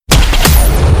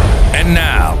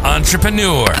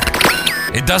entrepreneur.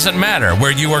 It doesn't matter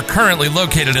where you are currently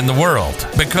located in the world,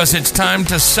 because it's time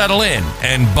to settle in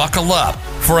and buckle up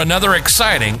for another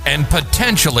exciting and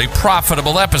potentially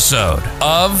profitable episode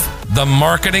of The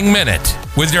Marketing Minute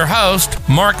with your host,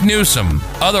 Mark Newsom,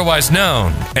 otherwise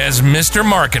known as Mr.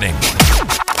 Marketing.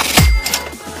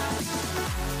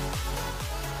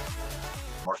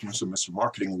 Mark Newsom, Mr.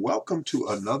 Marketing. Welcome to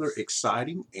another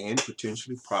exciting and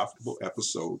potentially profitable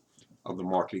episode of The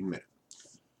Marketing Minute.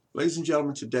 Ladies and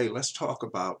gentlemen, today let's talk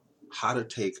about how to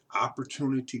take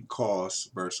opportunity cost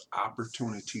versus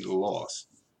opportunity loss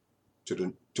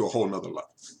to a whole nother level.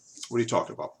 What are you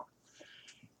talking about?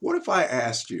 What if I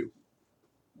asked you,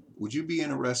 would you be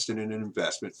interested in an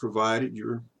investment, provided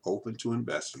you're open to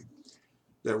investing,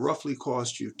 that roughly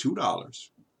cost you $2,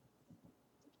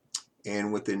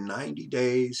 and within 90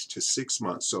 days to 6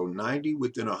 months, so 90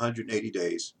 within 180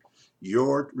 days,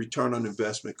 your return on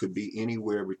investment could be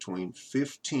anywhere between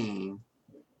 $15,000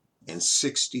 and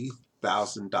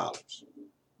 $60,000.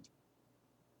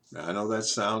 Now, I know that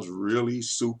sounds really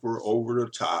super over the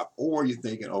top, or you're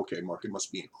thinking, okay, Mark, it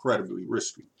must be incredibly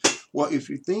risky. Well, if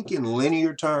you think in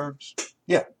linear terms,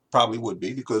 yeah, probably would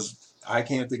be, because I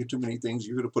can't think of too many things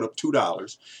you're going to put up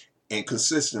 $2 and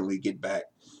consistently get back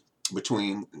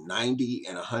between 90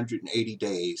 and 180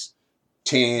 days,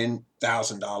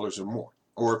 $10,000 or more.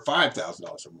 Or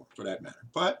 $5,000 or more for that matter.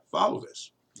 But follow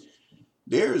this.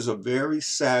 There is a very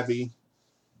savvy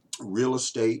real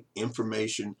estate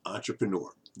information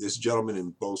entrepreneur. This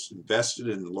gentleman both invested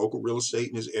in local real estate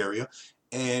in his area,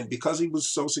 and because he was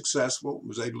so successful,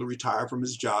 was able to retire from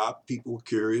his job, people were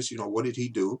curious, what did he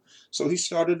do? So he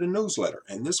started a newsletter,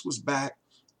 and this was back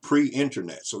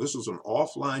pre-internet. So this was an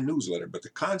offline newsletter, but the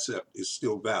concept is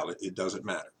still valid. It doesn't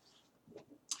matter.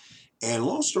 And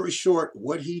long story short,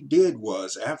 what he did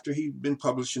was, after he'd been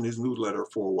publishing his newsletter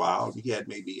for a while, he had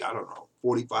maybe,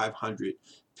 4,500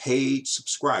 paid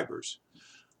subscribers.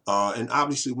 And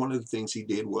obviously one of the things he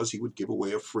did was he would give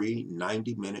away a free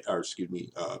 90-day,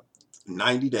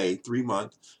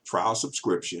 3-month trial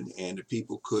subscription. And the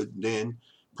people could then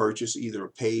purchase either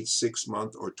a paid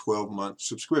 6-month or 12-month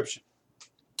subscription.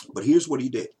 But here's what he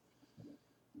did.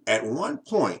 At one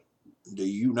point, the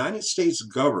United States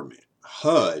government,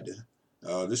 HUD,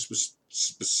 this was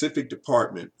specific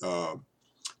department, I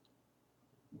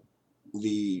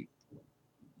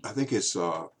think it's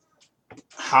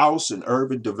House and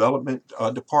Urban Development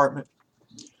Department.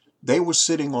 They were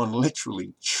sitting on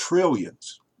literally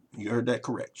trillions, you heard that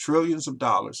correct, trillions of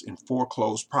dollars in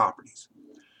foreclosed properties.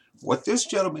 What this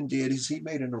gentleman did is he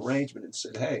made an arrangement and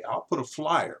said, hey, I'll put a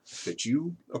flyer that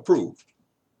you approve.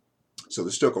 So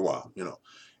this took a while,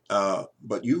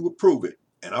 but you approve it.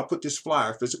 And I'll put this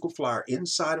flyer, physical flyer,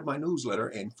 inside of my newsletter.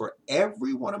 And for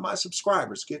every one of my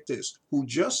subscribers, get this, who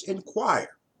just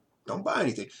inquire, don't buy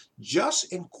anything,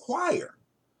 just inquire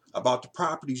about the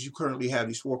properties you currently have,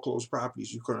 these foreclosed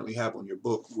properties you currently have on your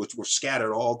book, which were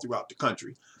scattered all throughout the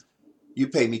country, you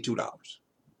pay me $2.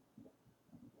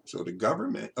 So the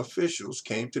government officials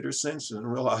came to their senses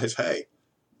and realized, hey,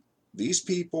 these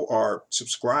people are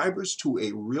subscribers to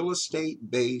a real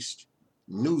estate-based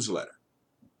newsletter.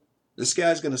 This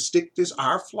guy's going to stick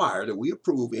our flyer that we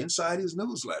approve inside his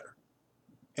newsletter.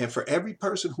 And for every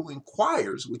person who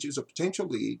inquires, which is a potential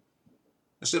lead,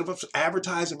 instead of us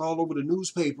advertising all over the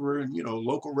newspaper and,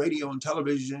 local radio and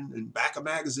television and back of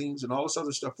magazines and all this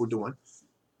other stuff we're doing,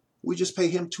 we just pay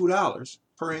him $2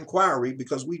 per inquiry,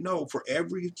 because we know for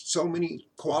every so many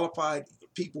qualified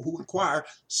people who inquire,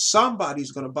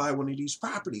 somebody's going to buy one of these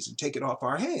properties and take it off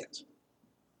our hands.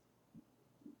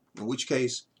 In which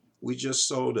case, we just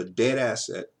sold a dead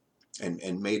asset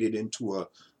and made it into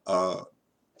an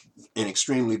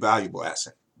extremely valuable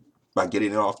asset by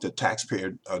getting it off the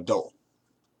taxpayer dole.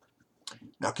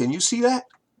 Now, can you see that?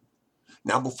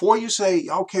 Now, before you say,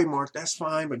 okay, Mark, that's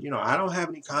fine, but I don't have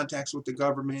any contacts with the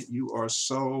government, you are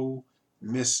so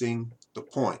missing the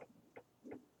point.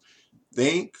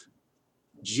 Think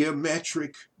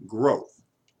geometric growth.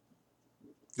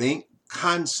 Think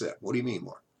concept. What do you mean,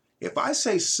 Mark? If I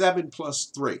say 7 plus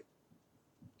 3,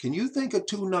 can you think of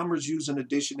two numbers using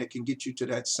addition that can get you to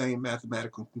that same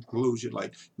mathematical conclusion,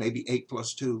 like maybe 8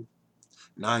 plus 2,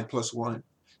 9 plus 1,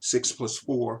 6 plus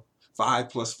 4, 5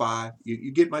 plus 5?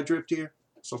 You get my drift here?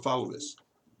 So follow this.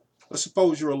 Let's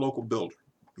suppose you're a local builder.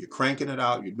 You're cranking it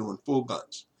out. You're doing full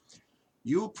guns.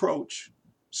 You approach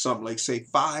something like, say,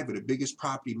 5 of the biggest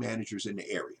property managers in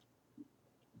the area.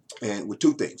 And with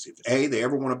two things. If A, they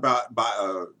ever want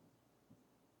to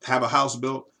have a house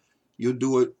built, you'll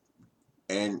do it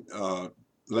and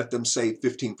let them save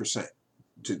 15%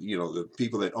 to the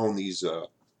people that own these,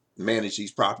 manage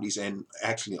these properties and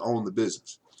actually own the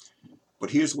business. But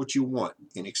here's what you want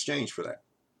in exchange for that.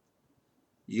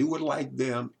 You would like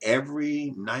them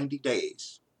every 90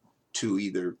 days to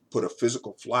either put a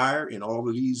physical flyer in all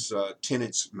of these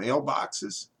tenants'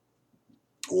 mailboxes,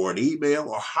 or an email,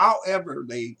 or however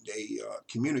they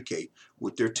communicate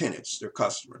with their tenants, their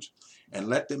customers, and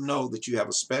let them know that you have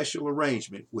a special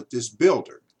arrangement with this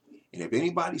builder. And if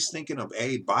anybody's thinking of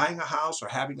buying a house or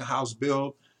having a house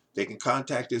built, they can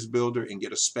contact this builder and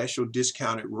get a special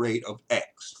discounted rate of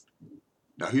X.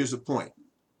 Now here's the point.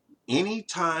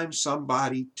 Anytime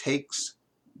somebody takes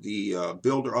the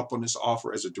builder up on this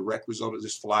offer as a direct result of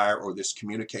this flyer or this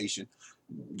communication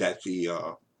that the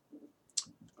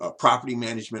property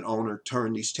management owner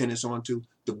turned these tenants onto,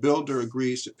 the builder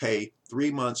agrees to pay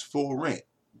 3 months full rent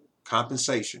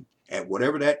compensation at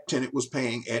whatever that tenant was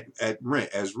paying at rent,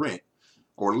 as rent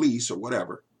or lease or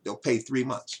whatever. They'll pay 3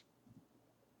 months.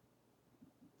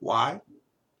 Why?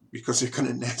 Because they're going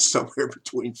to net somewhere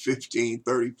between $15,000,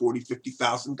 $30,000, $40,000,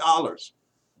 $50,000.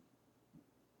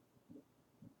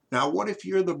 Now, what if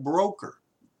you're the broker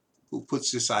who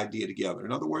puts this idea together?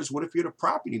 In other words, what if you're the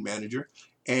property manager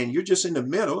and you're just in the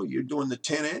middle, you're doing the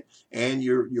tenant and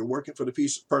you're working for the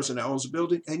person that owns the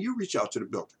building, and you reach out to the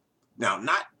builder. Now,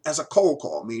 not as a cold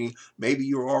call, meaning maybe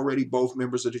you're already both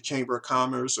members of the Chamber of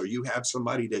Commerce, or you have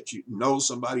somebody that you know,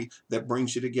 somebody that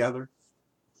brings you together.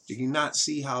 Do you not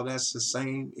see how that's the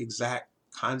same exact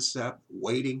concept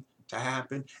waiting to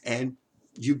happen? And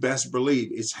you best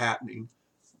believe it's happening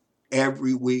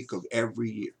every week of every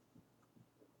year.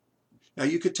 Now,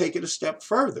 you could take it a step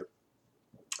further.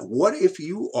 What if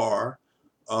you are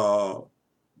the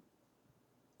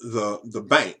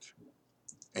bank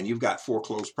and you've got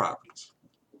foreclosed properties?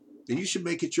 Then you should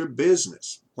make it your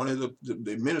business. One of the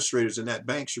administrators in that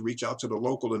bank should reach out to the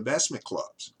local investment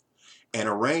clubs and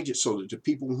arrange it so that the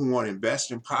people who want to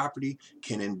invest in property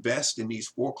can invest in these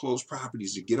foreclosed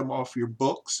properties to get them off your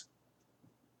books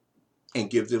and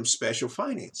give them special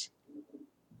financing.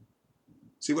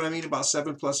 See what I mean about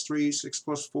 7 plus 3, 6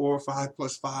 plus 4, 5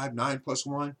 plus 5, 9 plus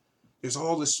 1? There's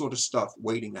all this sort of stuff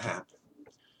waiting to happen.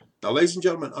 Now, ladies and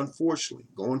gentlemen, unfortunately,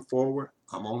 going forward,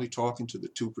 I'm only talking to the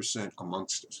 2%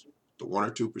 amongst us, the 1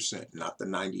 or 2%, not the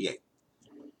 98.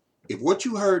 If what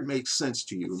you heard makes sense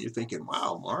to you and you're thinking,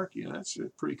 wow, Mark, that's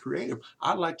pretty creative,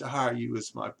 I'd like to hire you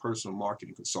as my personal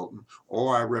marketing consultant,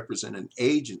 or I represent an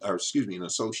an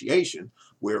association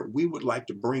where we would like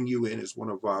to bring you in as one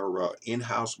of our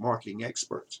in-house marketing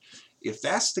experts. If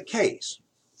that's the case,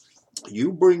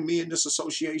 you bring me and this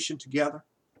association together,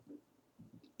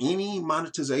 any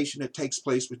monetization that takes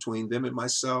place between them and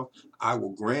myself, I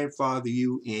will grandfather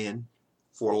you in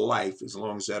for life as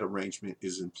long as that arrangement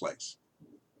is in place.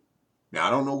 Now, I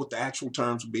don't know what the actual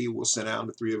terms will be. We'll sit down,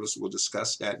 the three of us, we'll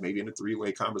discuss that, maybe in a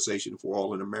three-way conversation if we're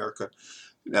all in America.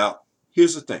 Now,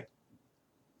 here's the thing.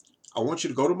 I want you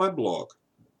to go to my blog,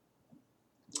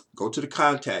 go to the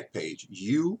contact page,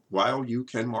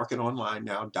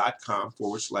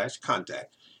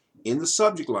 kenmarketonlinenow.com/contact. In the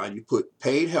subject line, you put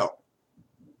paid help.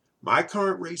 My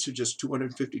current rates are just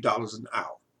 $250 an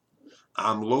hour.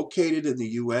 I'm located in the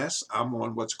U.S. I'm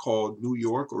on what's called New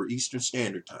York or Eastern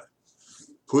Standard Time.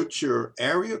 Put your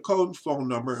area code and phone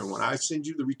number, and when I send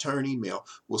you the return email,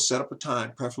 we'll set up a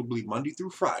time, preferably Monday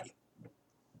through Friday,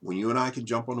 when you and I can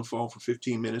jump on the phone for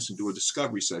 15 minutes and do a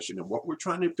discovery session. And what we're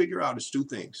trying to figure out is two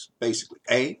things, basically.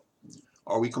 A,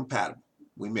 are we compatible?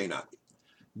 We may not be.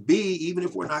 B, even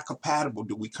if we're not compatible,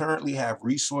 do we currently have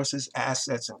resources,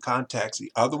 assets, and contacts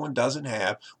the other one doesn't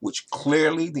have, which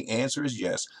clearly the answer is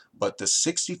yes. But the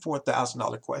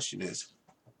 $64,000 question is,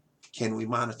 can we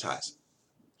monetize it?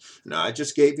 Now, I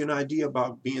just gave you an idea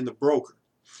about being the broker.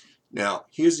 Now,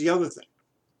 here's the other thing.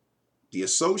 The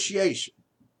association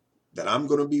that I'm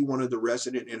going to be one of the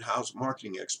resident in-house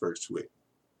marketing experts with,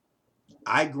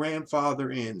 I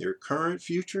grandfather in their current,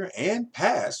 future, and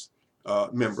past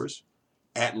members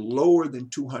at lower than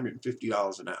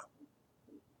 $250 an hour.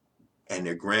 And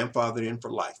they're grandfathered in for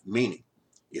life, meaning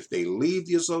if they leave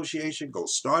the association, go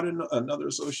start another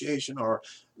association, or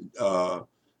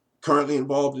currently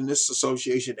involved in this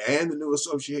association and the new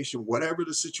association, whatever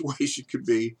the situation could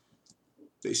be,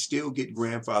 they still get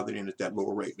grandfathered in at that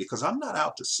lower rate, because I'm not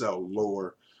out to sell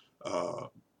lower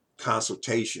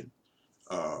consultation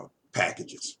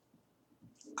packages.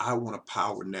 I want to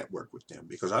power network with them,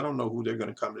 because I don't know who they're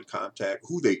going to come in contact,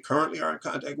 who they currently are in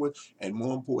contact with, and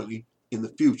more importantly, in the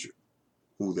future,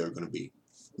 who they're going to be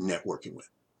networking with.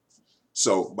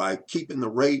 So by keeping the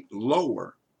rate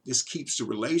lower, this keeps the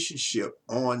relationship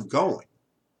ongoing.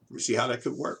 You see how that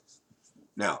could work?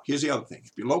 Now, here's the other thing.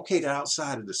 If you're located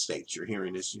outside of the States, you're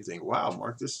hearing this, and you think, wow,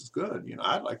 Mark, this is good.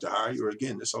 I'd like to hire you. Or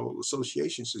again, this whole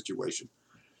association situation.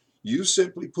 You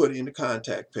simply put in the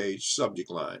contact page, subject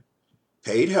line,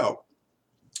 paid help.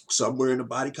 Somewhere in the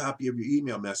body copy of your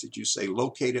email message, you say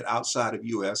located outside of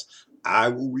US. I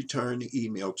will return the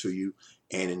email to you.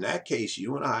 And in that case,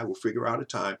 you and I will figure out a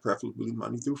time, preferably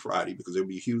Monday through Friday, because there'll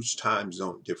be a huge time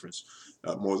zone difference,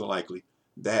 more than likely,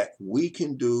 that we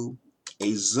can do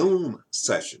a Zoom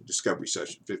session, discovery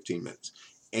session, 15 minutes.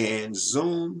 And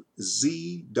Zoom,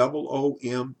 ZOOM.us,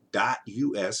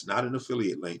 not an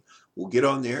affiliate link. We'll get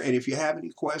on there. And if you have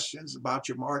any questions about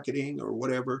your marketing or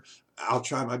whatever, I'll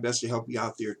try my best to help you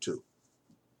out there too.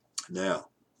 Now,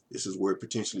 this is where it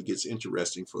potentially gets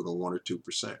interesting for the 1 or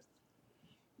 2%.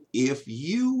 If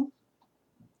you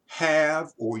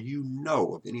have or you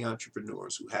know of any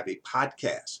entrepreneurs who have a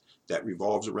podcast that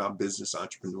revolves around business,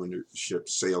 entrepreneurship,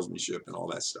 salesmanship, and all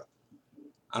that stuff,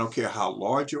 I don't care how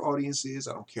large your audience is.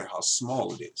 I don't care how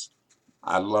small it is.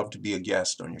 I'd love to be a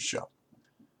guest on your show.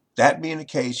 That being the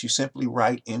case, you simply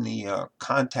write in the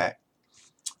contact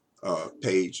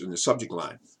page in the subject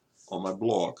line on my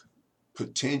blog,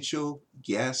 potential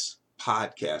guest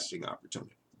podcasting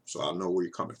opportunity. So I'll know where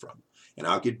you're coming from. And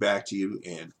I'll get back to you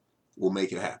and we'll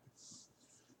make it happen.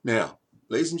 Now,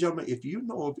 ladies and gentlemen, if you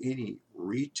know of any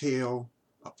retail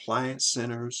appliance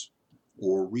centers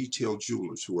or retail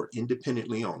jewelers who are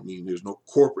independently owned, meaning there's no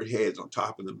corporate heads on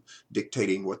top of them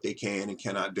dictating what they can and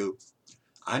cannot do,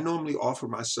 I normally offer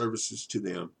my services to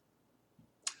them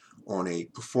on a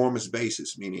performance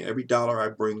basis, meaning every dollar I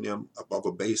bring them above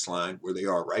a baseline where they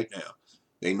are right now,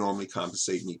 they normally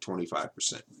compensate me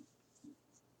 25%.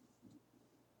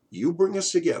 You bring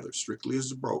us together strictly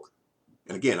as a broker.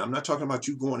 And again, I'm not talking about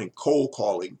you going and cold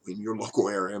calling in your local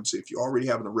area. I'm saying if you already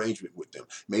have an arrangement with them,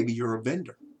 maybe you're a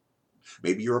vendor.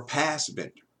 Maybe you're a past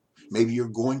vendor. Maybe you're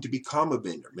going to become a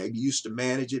vendor. Maybe you used to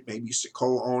manage it. Maybe you used to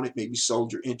co-own it. Maybe you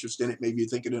sold your interest in it. Maybe you're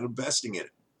thinking of investing in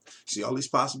it. See all these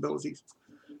possibilities?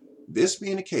 This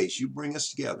being the case, you bring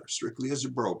us together strictly as a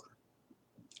broker.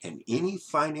 And any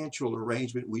financial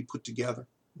arrangement we put together,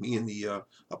 me and the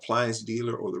appliance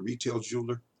dealer or the retail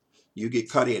jeweler, you get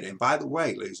cut in. And by the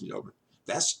way, ladies and gentlemen,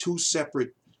 that's two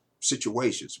separate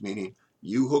situations, meaning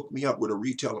you hook me up with a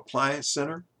retail appliance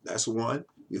center, that's one.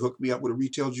 You hook me up with a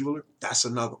retail jeweler, that's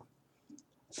another one.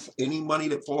 Any money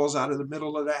that falls out of the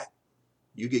middle of that,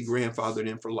 you get grandfathered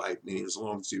in for life, meaning as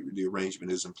long as the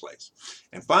arrangement is in place.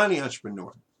 And finally,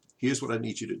 entrepreneur, here's what I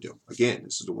need you to do. Again,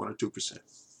 this is the 1 or 2%.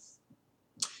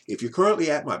 If you're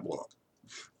currently at my blog,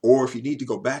 or if you need to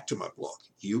go back to my blog,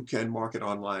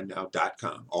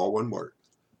 youcanmarketonlinenow.com, all one word.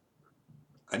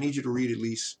 I need you to read at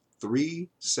least 3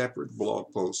 separate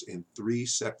blog posts in 3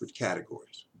 separate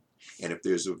categories. And if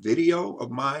there's a video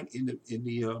of mine in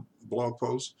the blog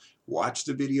post, watch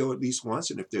the video at least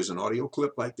once. And if there's an audio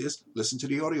clip like this, listen to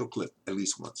the audio clip at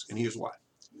least once. And here's why.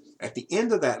 At the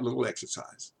end of that little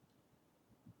exercise,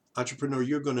 entrepreneur,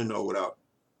 you're going to know without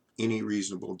any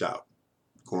reasonable doubt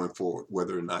going forward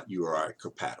whether or not you or I are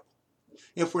compatible.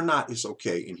 If we're not, it's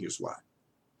okay, and here's why.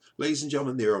 Ladies and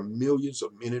gentlemen, there are millions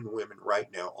of men and women right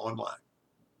now online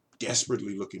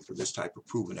desperately looking for this type of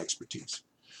proven expertise.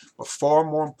 But far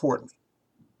more importantly,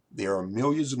 there are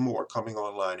millions more coming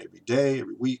online every day,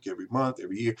 every week, every month,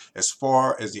 every year, as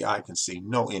far as the eye can see,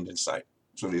 no end in sight.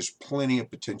 So there's plenty of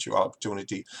potential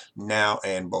opportunity now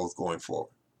and both going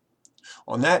forward.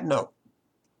 On that note,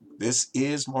 this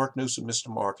is Mark Newsom, Mr.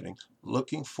 Marketing.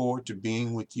 Looking forward to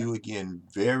being with you again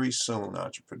very soon,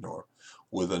 entrepreneur,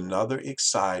 with another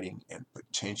exciting and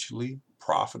potentially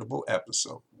profitable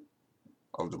episode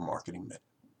of the Marketing Minute.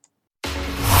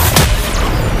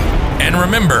 And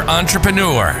remember,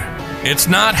 entrepreneur, it's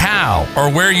not how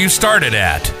or where you started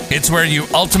at. It's where you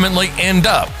ultimately end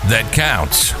up that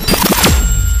counts.